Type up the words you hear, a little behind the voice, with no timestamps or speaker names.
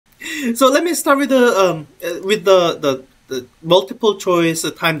So let me start with the multiple choice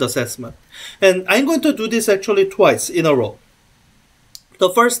timed assessment, and I'm going to do this actually twice in a row. The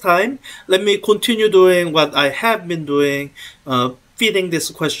first time, let me continue doing what I have been doing, feeding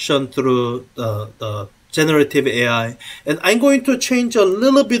this question through the generative AI. And I'm going to change a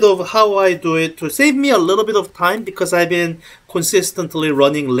little bit of how I do it to save me a little bit of time, because I've been consistently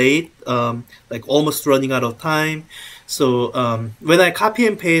running late, like almost running out of time. So when I copy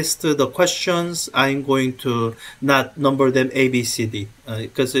and paste the questions, I'm going to not number them A, B, C, D,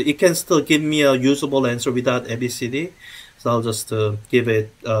 because it can still give me a usable answer without A, B, C, D. So I'll just give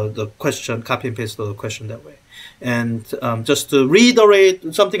it the question, copy and paste the question that way. And just to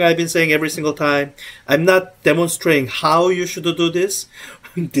reiterate something I've been saying every single time, I'm not demonstrating how you should do this.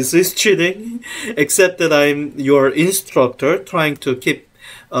 This is cheating, except that I'm your instructor trying to keep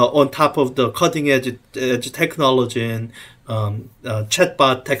on top of the cutting edge technology and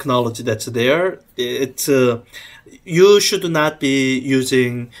chatbot technology that's there. It's you should not be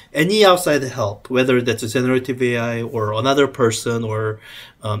using any outside help, whether that's a generative AI or another person or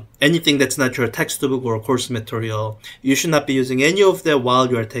anything that's not your textbook or course material. You should not be using any of that while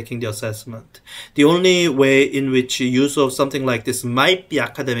you are taking the assessment. The only way in which use of something like this might be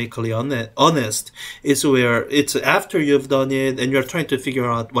academically honest is where it's after you've done it and you're trying to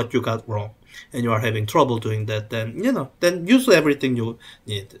figure out what you got wrong, and you are having trouble doing that, then use everything you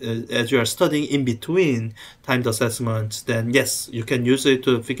need. As you are studying in between timed assessments, then yes, you can use it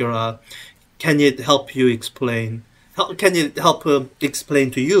to figure out, can it help you explain, can it help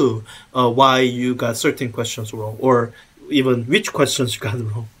explain to you why you got certain questions wrong, or even which questions you got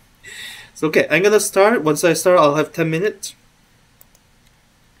wrong. So okay, I'm gonna start. Once I start, I'll have 10 minutes.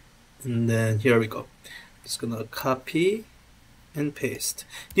 And then here we go. Just gonna copy and paste.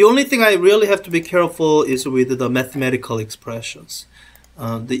 The only thing I really have to be careful is with the mathematical expressions.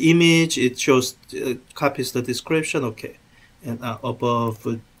 The image, it shows, copies the description, okay. And above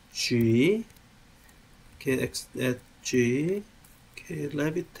G, okay, X at G, okay,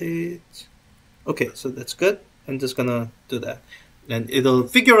 levitate. Okay, so that's good. I'm just gonna do that. And it'll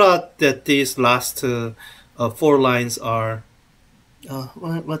figure out that these last 4 lines are,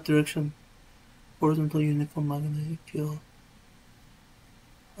 what direction? Horizontal uniform magnetic field.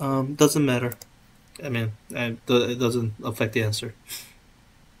 Doesn't matter. I mean, it doesn't affect the answer.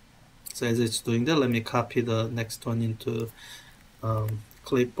 So as it's doing that, let me copy the next one into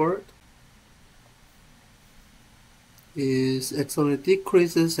clipboard. Is accelerate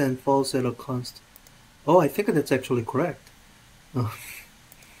decreases and falls at a constant. Oh, I think that's actually correct. Okay,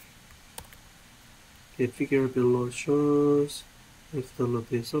 figure below shows if the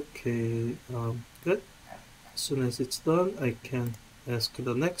loop is okay. Good. As soon as it's done, I can ask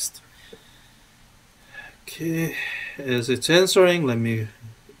the next. Okay, as it's answering, let me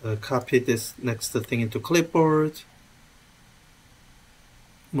copy this next thing into clipboard.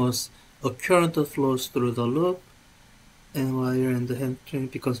 A current flows through the loop, and wire and the handstring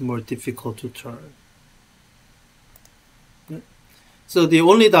becomes more difficult to turn. Yeah. So the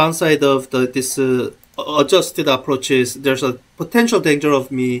only downside of this adjusted approach is there's a potential danger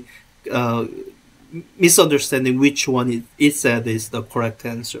of me misunderstanding which one it said is the correct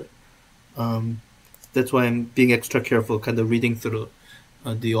answer. That's why I'm being extra careful, kind of reading through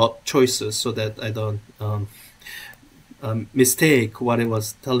the choices so that I don't mistake what it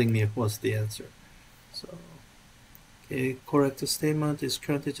was telling me was the answer. So, okay, correct statement is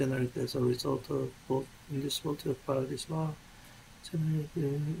currently generated as a result of both inducible to Faraday's law.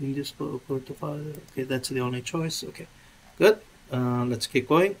 Inducible to Faraday. Okay, that's the only choice. Okay, good. Let's keep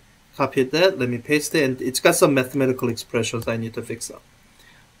going. Copy that. Let me paste it, and it's got some mathematical expressions I need to fix up.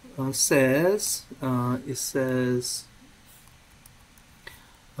 It says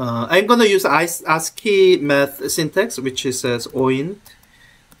I'm gonna use ASCII math syntax, which says oint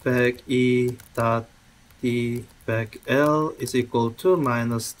back e dot d back l is equal to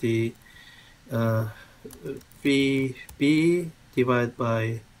minus the v divided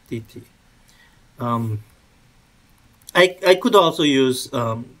by dt. I could also use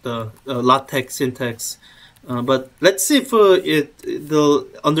the LaTeX syntax, but let's see if it'll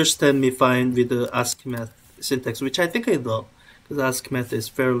understand me fine with the ASCII math syntax, which I think it will, because ASCII math is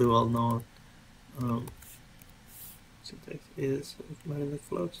fairly well known. Syntax is magnetic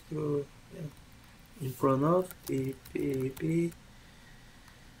flows through in front of dB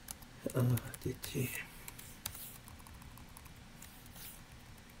dt.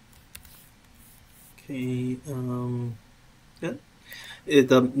 Okay, yeah.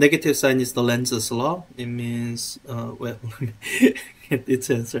 The negative sign is the Lenz's law. It means, well, its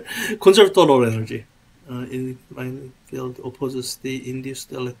answer. Conserve total energy. electromagnetic field opposes the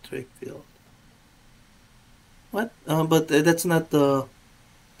induced electric field. What? But that's not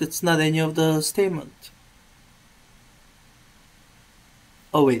any of the statement.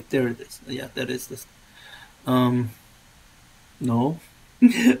 Oh wait, there it is. Yeah, that is this. No.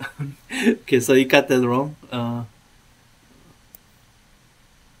 Okay, so you got that wrong.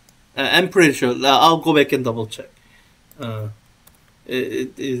 I'm pretty sure. I'll go back and double check.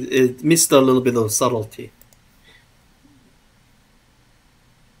 It missed a little bit of subtlety.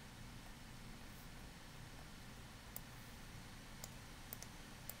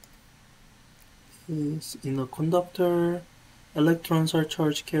 In a conductor, electrons are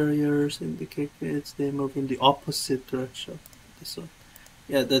charge carriers, indicate they move in the opposite direction. So,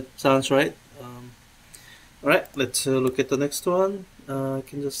 yeah, that sounds right. Alright, let's look at the next one. I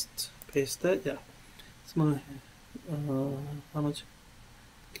can just paste that. Yeah. Small. How much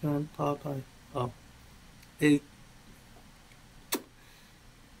can power by? Oh,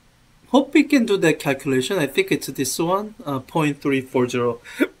 hope we can do that calculation. I think it's this one, 0.340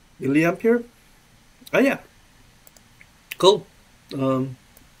 milliampere. Oh yeah, cool.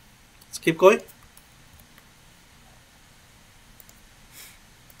 Let's keep going.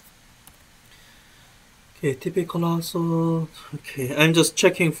 Okay, typical also. Okay, I'm just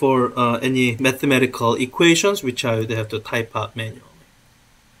checking for any mathematical equations which I would have to type out manually.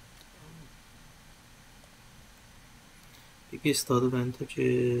 Biggest advantage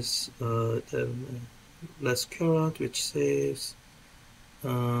is less current, which saves.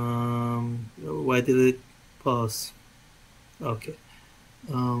 Why did it pause? Okay.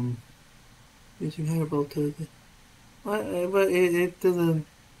 Using higher voltage. But it didn't.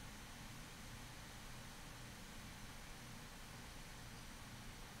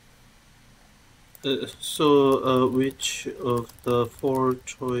 So which of the four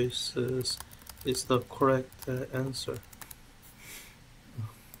choices is the correct answer?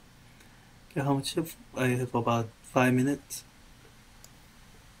 Okay, how much have I have? About 5 minutes.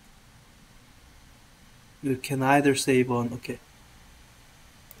 You can either save on. Okay.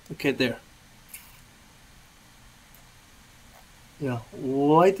 Okay, there. Yeah.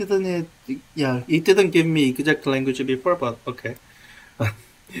 Why didn't it? Yeah, it didn't give me exact language before, but okay.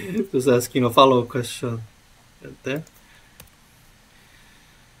 Just asking a follow-up question right there.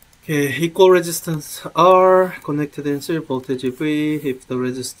 Okay, equal resistance R connected in series voltage V. If the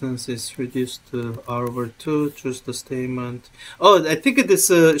resistance is reduced to R over 2, choose the statement. Oh, I think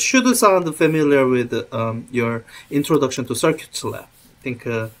this should sound familiar with your introduction to circuits lab. I think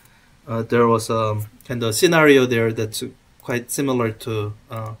there was a kind of scenario there that's quite similar to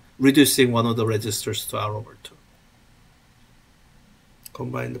reducing one of the resistors to R over 2.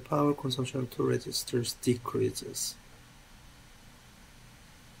 Combine the power consumption of two resistors decreases.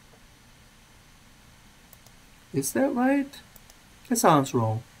 Is that right? That sounds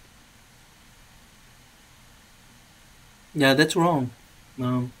wrong. Yeah, that's wrong.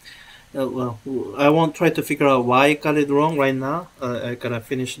 Well, I won't try to figure out why I got it wrong right now. I gotta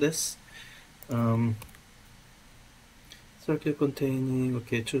finish this. Circuit containing,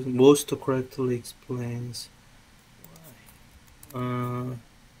 okay, choose most correctly explains why.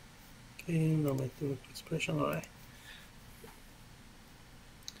 Okay, no mathematical expression, alright.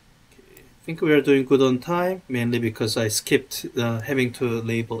 Okay, I think we are doing good on time, mainly because I skipped having to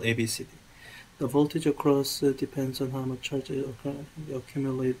label ABCD. The voltage across depends on how much charge you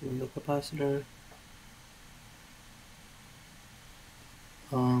accumulate in the capacitor.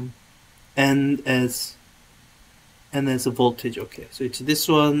 And as a voltage, okay, so it's this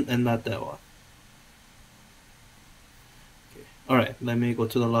one and not that one. Okay. All right, let me go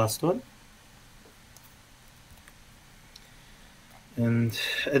to the last one. And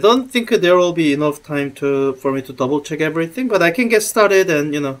I don't think there will be enough time for me to double check everything, but I can get started,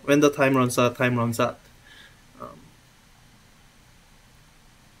 and when the time runs out, time runs out.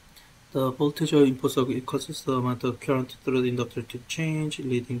 The voltage or impulse causes the amount of current through the inductor to change,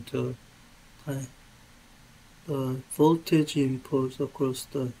 leading to time. The voltage impulse across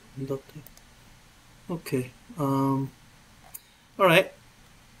the inductor. Okay. All right.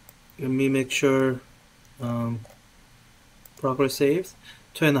 Let me make sure. Progress saves.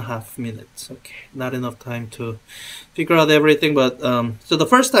 2.5 minutes. Okay, not enough time to figure out everything, but so the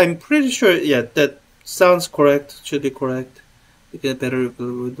first time, pretty sure, yeah, that sounds correct. Should be correct. You get better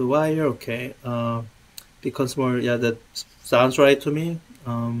with the wire. Okay. Becomes more. Yeah, that sounds right to me.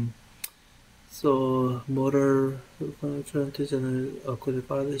 So motor current is according to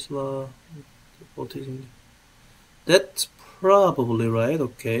Faraday's law. Voltage. That's probably right.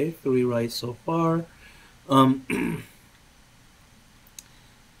 Okay, 3 right so far.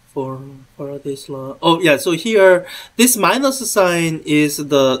 for Faraday's law. Oh yeah, so here this minus sign is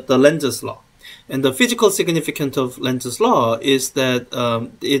the Lenz's law, and the physical significance of Lenz's law is that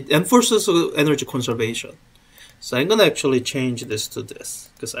it enforces energy conservation. So I'm gonna actually change this to this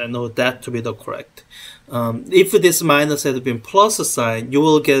because I know that to be the correct. If this minus had been plus sign, you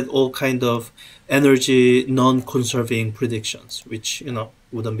will get all kind of energy non-conserving predictions, which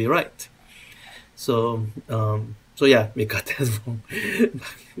wouldn't be right. So so yeah, we got that wrong.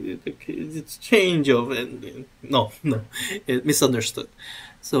 It's change of no, it misunderstood.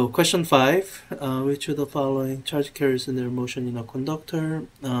 So question 5, which of the following charge carries in their motion in a conductor?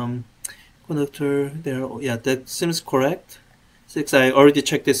 Conductor there, yeah, that seems correct. 6, I already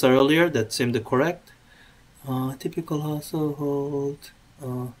checked this earlier, that seemed correct. Typical household,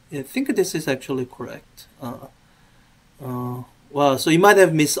 yeah, I think this is actually correct. Wow, so you might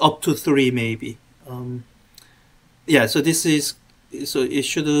have missed up to 3 maybe. Yeah, so this is, so it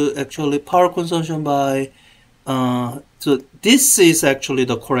should actually power consumption by, so this is actually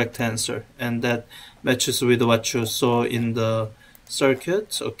the correct answer, and that matches with what you saw in the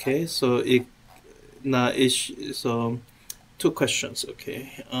circuit. Okay, so it now is, so 2 questions.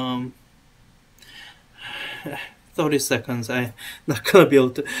 Okay, 30 seconds. I'm not gonna be able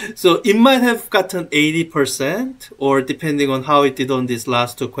to. So it might have gotten 80%, or depending on how it did on these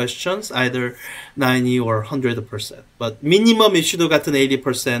last 2 questions, either 90 or 100%. But minimum it should have gotten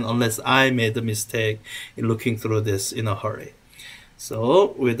 80% unless I made a mistake in looking through this in a hurry.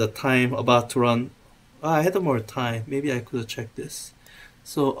 So with the time about to run, I had more time. Maybe I could have checked this.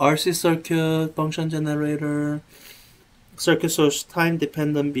 So RC circuit, function generator, circuit source time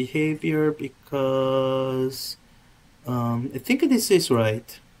dependent behavior, because I think this is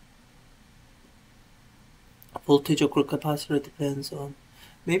right. Voltage across capacitor depends on,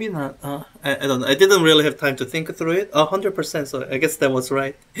 maybe not. I don't know. I didn't really have time to think through it. 100%. So I guess that was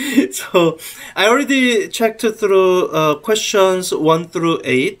right. So I already checked through questions 1 through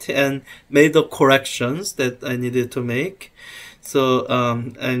 8 and made the corrections that I needed to make. So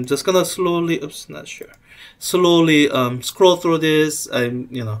I'm just gonna slowly. Oops, not sure. Slowly scroll through this.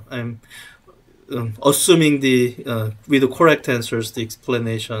 I'm assuming with the correct answers, the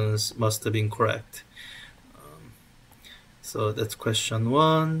explanations must have been correct. So that's question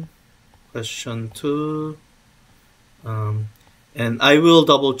 1, question 2, and I will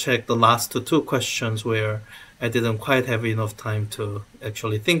double check the last 2 questions where I didn't quite have enough time to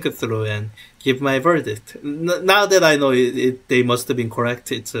actually think it through and give my verdict. Now that I know they must have been correct,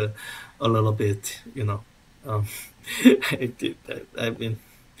 it's a little bit, I mean,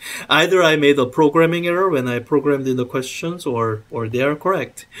 either I made a programming error when I programmed in the questions, or they are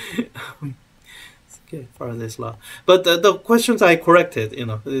correct. Okay, Faraday's law. But the questions I corrected,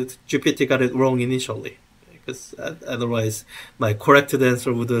 GPT got it wrong initially, because otherwise my corrected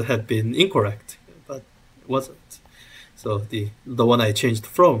answer would have been incorrect, but it wasn't. So the one I changed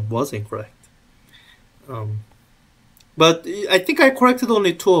from was incorrect. But I think I corrected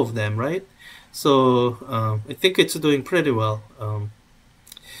only 2 of them, right? So I think it's doing pretty well.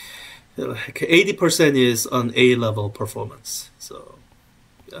 Like 80% is on A level performance. So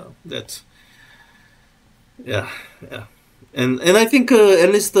yeah, that's yeah. And I think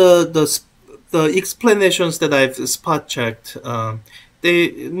at least the explanations that I've spot checked,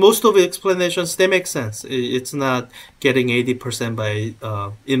 most of the explanations, they make sense. It's not getting 80% by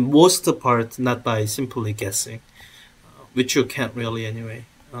in most part, not by simply guessing, which you can't really anyway.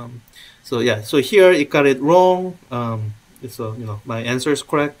 So yeah, so here it got it wrong. So my answer is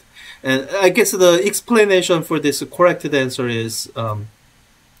correct, and I guess the explanation for this corrected answer is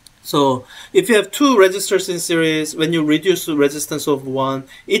so if you have 2 resistors in series, when you reduce the resistance of one,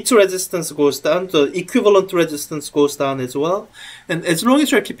 its resistance goes down, the equivalent resistance goes down as well. And as long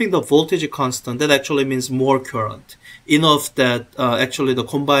as you're keeping the voltage constant, that actually means more current, enough that actually the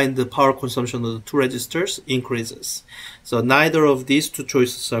combined power consumption of the 2 resistors increases. So neither of these 2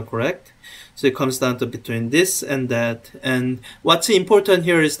 choices are correct. So it comes down to between this and that. And what's important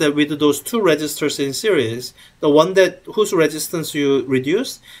here is that with those 2 resistors in series, the one whose resistance you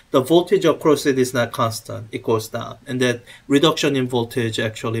reduce, the voltage across it is not constant. It goes down. And that reduction in voltage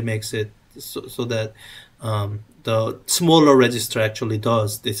actually makes it so that the smaller resistor actually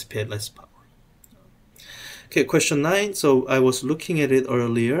does dissipate less power. Okay, question 9. So I was looking at it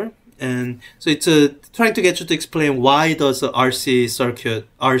earlier. And so it's trying to get you to explain why does a RC circuit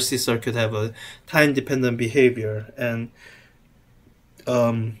have a time-dependent behavior, and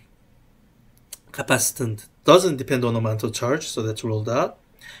capacitance doesn't depend on the amount of charge, so that's ruled out.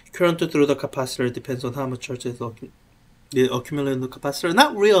 Current through the capacitor depends on how much charge is accumulated in the capacitor.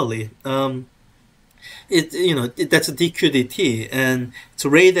 Not really. That's a dq/dt, and it's a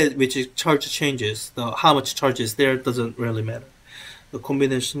rate at which charge changes. How much charge is there doesn't really matter. The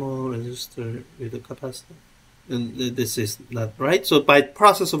combinational resistor with the capacitor. And this is not right. So by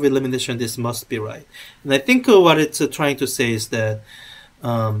process of elimination, this must be right. And I think what it's trying to say is that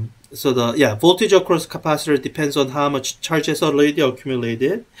voltage across capacitor depends on how much charge has already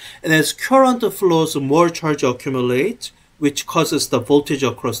accumulated, and as current flows, more charge accumulates, which causes the voltage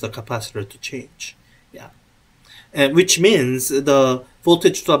across the capacitor to change. And which means the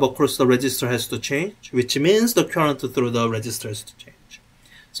voltage drop across the resistor has to change, which means the current through the resistor has to change.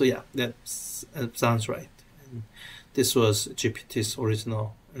 So that sounds right. And this was GPT's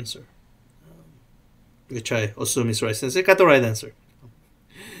original answer, which I assume is right since it got the right answer.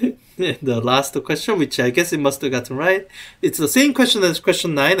 The last question, which I guess it must have gotten right, it's the same question as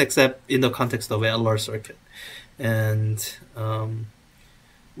question 9, except in the context of LR circuit. And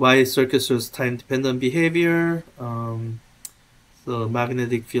why circuit shows time-dependent behavior? The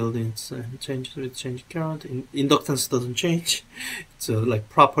magnetic field changes with change current. Inductance doesn't change. It's like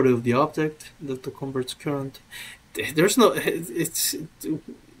property of the object that converts current. There's no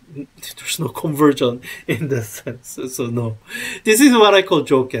conversion in that sense. So no, this is what I call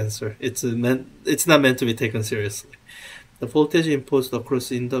joke answer. It's not meant to be taken seriously. The voltage imposed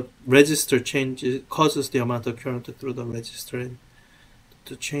across in the resistor changes causes the amount of current through the resistor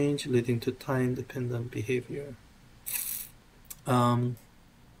to change, leading to time-dependent behavior.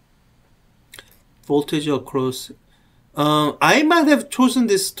 Voltage across. I might have chosen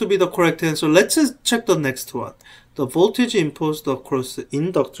this to be the correct answer. Let's just check the next one. The voltage imposed across the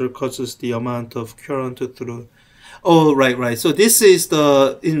inductor causes the amount of current through. Oh, right. So this is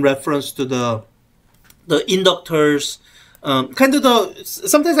in reference to the inductors.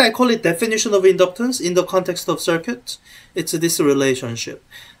 Sometimes I call it definition of inductance in the context of circuits. It's this relationship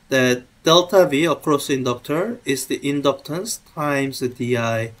that delta V across inductor is the inductance times the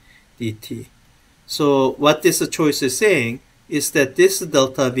di dt. So what this choice is saying is that this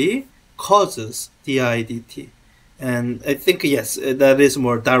delta V causes di dt. And I think, yes, that is a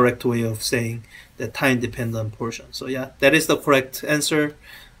more direct way of saying the time-dependent portion. So that is the correct answer,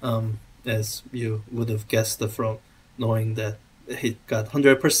 as you would have guessed from knowing that he got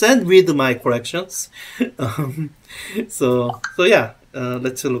 100% with my corrections. Let's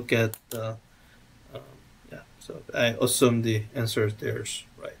look at so I assume the answer there is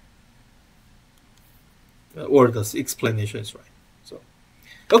right, or the explanation is right. So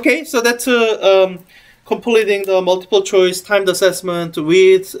okay, so that's completing the multiple choice timed assessment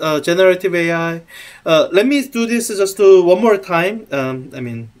with generative AI. Let me do this just one more time.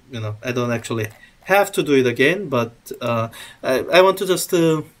 I don't actually have to do it again, but I want to just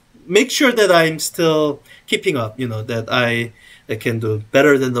make sure that I'm still keeping up, that I can do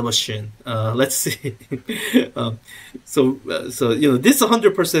better than the machine. Let's see. This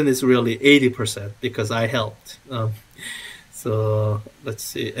 100% is really 80% because I helped. So let's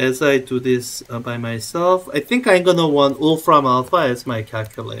see. As I do this by myself, I think I'm gonna want Wolfram Alpha as my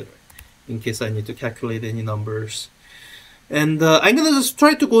calculator in case I need to calculate any numbers. And I'm gonna just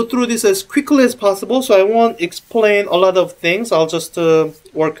try to go through this as quickly as possible, so I won't explain a lot of things. I'll just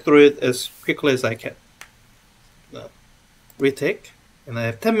work through it as quickly as I can. Retake, and I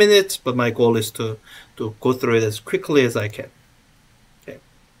have 10 minutes, but my goal is to go through it as quickly as I can. Okay.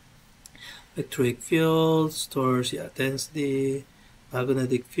 Electric field stores, density,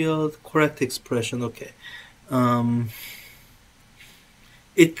 magnetic field, correct expression. Okay.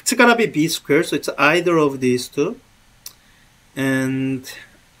 It's gonna be B squared, so it's either of these two. And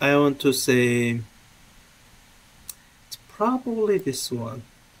I want to say it's probably this one.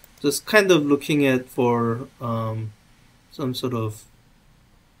 Just kind of looking at for some sort of,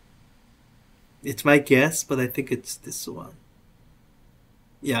 it's my guess, but I think it's this one.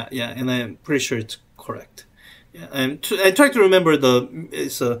 Yeah, and I'm pretty sure it's correct. Yeah, I try to remember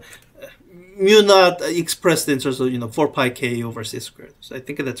it's a mu naught expressed in terms of 4 pi k over c squared. So I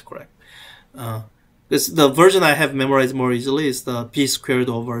think that's correct. The version I have memorized more easily is the p squared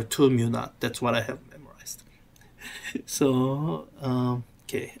over 2 mu naught. That's what I have memorized. So,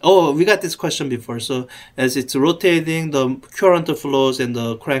 okay. Oh, we got this question before. So, as it's rotating, the current flows and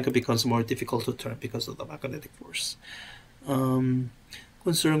the crank becomes more difficult to turn because of the magnetic force.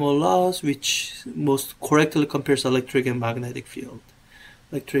 Concerning laws, which most correctly compares electric and magnetic field.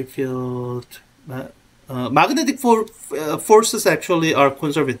 Electric field... magnetic forces actually are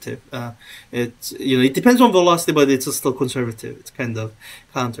conservative. It depends on velocity, but it's still conservative. It's kind of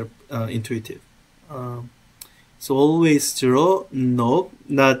counter-intuitive. It's always zero. No,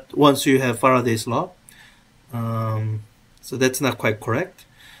 not once you have Faraday's law. So that's not quite correct.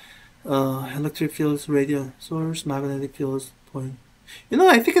 Electric fields, radio source, magnetic fields, point.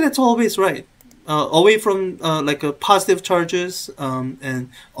 I think that's always right. Away from like positive charges and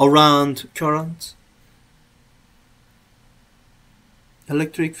around currents.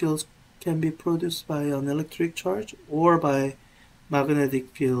 Electric fields can be produced by an electric charge or by magnetic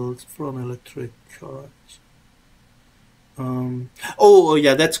fields from electric currents.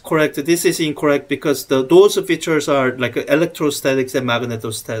 Yeah, that's correct. This is incorrect because those features are like electrostatics and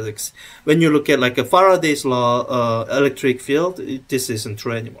magnetostatics. When you look at like a Faraday's law, electric field, this isn't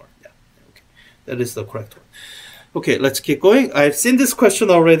true anymore. Yeah, okay, that is the correct one. Okay, let's keep going. I've seen this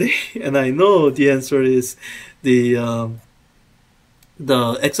question already, and I know the answer is the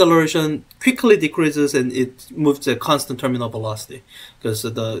acceleration quickly decreases and it moves at constant terminal velocity because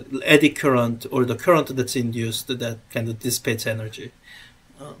the eddy current or the current that's induced that kind of dissipates energy.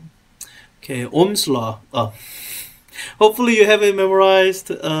 Okay, Ohm's law. Hopefully you have it memorized.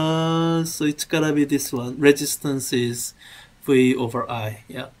 So it's gotta be this one. Resistance is V over I.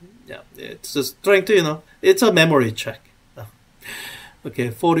 Yeah. It's just trying to, it's a memory check. Okay,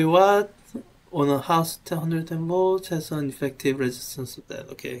 40 watt. On a house 110 volts has an effective resistance of that.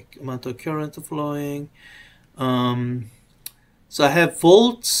 Okay, amount of current flowing. So I have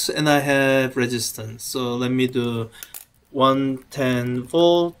volts and I have resistance. So let me do 110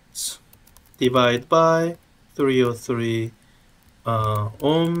 volts divided by 303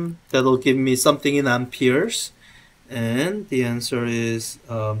 ohm. That'll give me something in amperes. And the answer is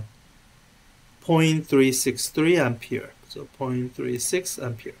 0.363 ampere. So 0.36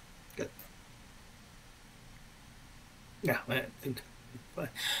 ampere. Yeah, I think.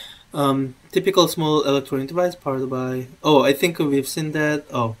 Typical small electronic device powered by. Oh, I think we've seen that.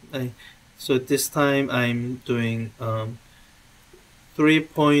 So this time I'm doing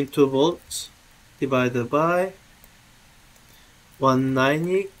 3.2 volts divided by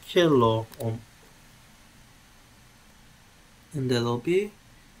 190 kilo ohm, and that'll be.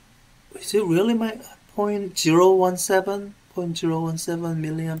 Is it really my 0.017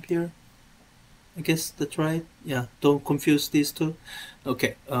 milliampere? I guess that's right. Yeah, don't confuse these two.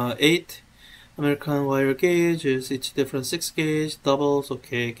 Okay, 8 American wire gauge is each different 6 gauge doubles.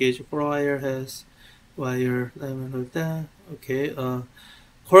 Okay, gauge for wire has wire like that. Okay,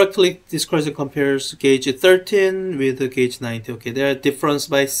 correctly describes and compares gauge 13 with the gauge 90. Okay, there are difference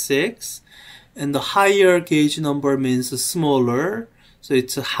by 6, and the higher gauge number means smaller, so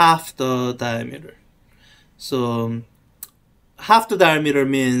it's half the diameter. So half the diameter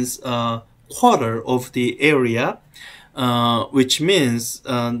means quarter of the area, which means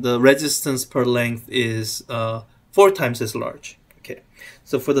the resistance per length is 4 times as large. Okay,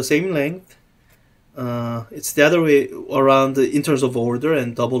 so for the same length, it's the other way around in terms of order,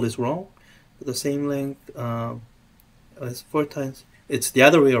 and double is wrong. For the same length, it's 4 times. It's the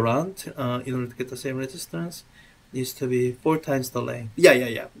other way around. In order to get the same resistance, it needs to be 4 times the length.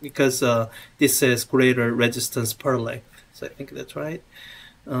 Yeah. Because this says greater resistance per length. So I think that's right.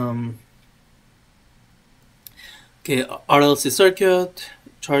 Okay, RLC circuit,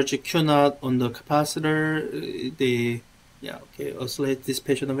 charge Q0 on the capacitor, oscillate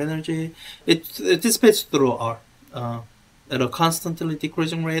dissipation of energy. It dissipates through R at a constantly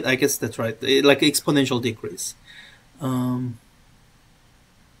decreasing rate. I guess that's right, like exponential decrease.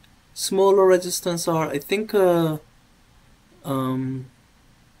 Smaller resistance R, I think, so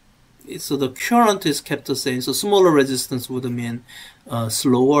the current is kept the same, so smaller resistance would mean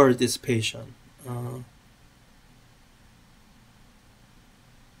slower dissipation.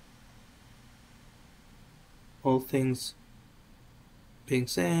 All things being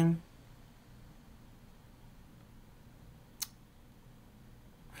same.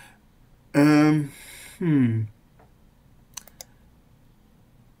 Let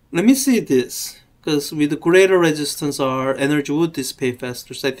me see this, because with greater resistance R, energy would dissipate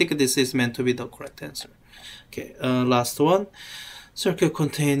faster. So I think this is meant to be the correct answer. Okay, last one. Circuit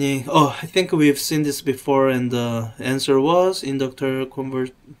containing, I think we've seen this before, and the answer was inductor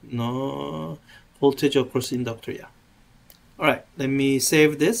voltage across inductor. Yeah. All right, let me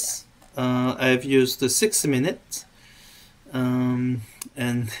save this. I've used 6 minutes, and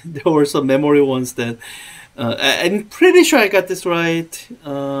there were some memory ones that I'm pretty sure I got this right.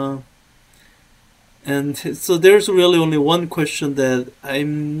 And so there's really only one question that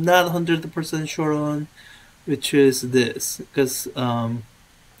I'm not 100% sure on, which is this, because I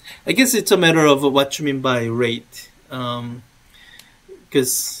guess it's a matter of what you mean by rate,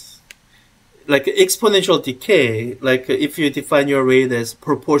 because like exponential decay, like if you define your rate as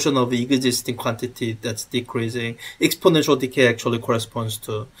proportion of existing quantity that's decreasing, exponential decay actually corresponds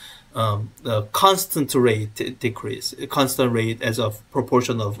to the constant rate decrease, constant rate as a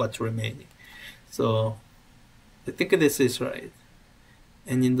proportion of what's remaining. So I think this is right.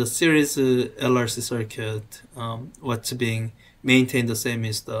 And in the series LRC circuit, what's being maintained the same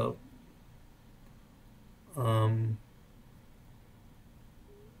is the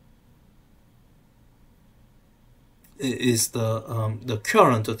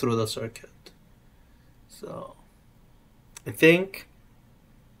current through the circuit. So I think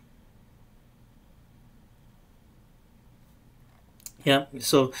yeah.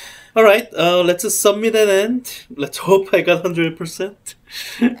 So all right, let's submit it and let's hope I got 100%.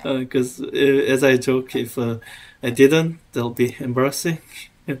 Because as I joke, if I didn't, that'll be embarrassing.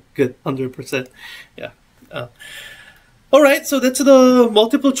 Good, 100%. Yeah. All right, so that's the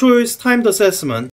multiple choice timed assessment.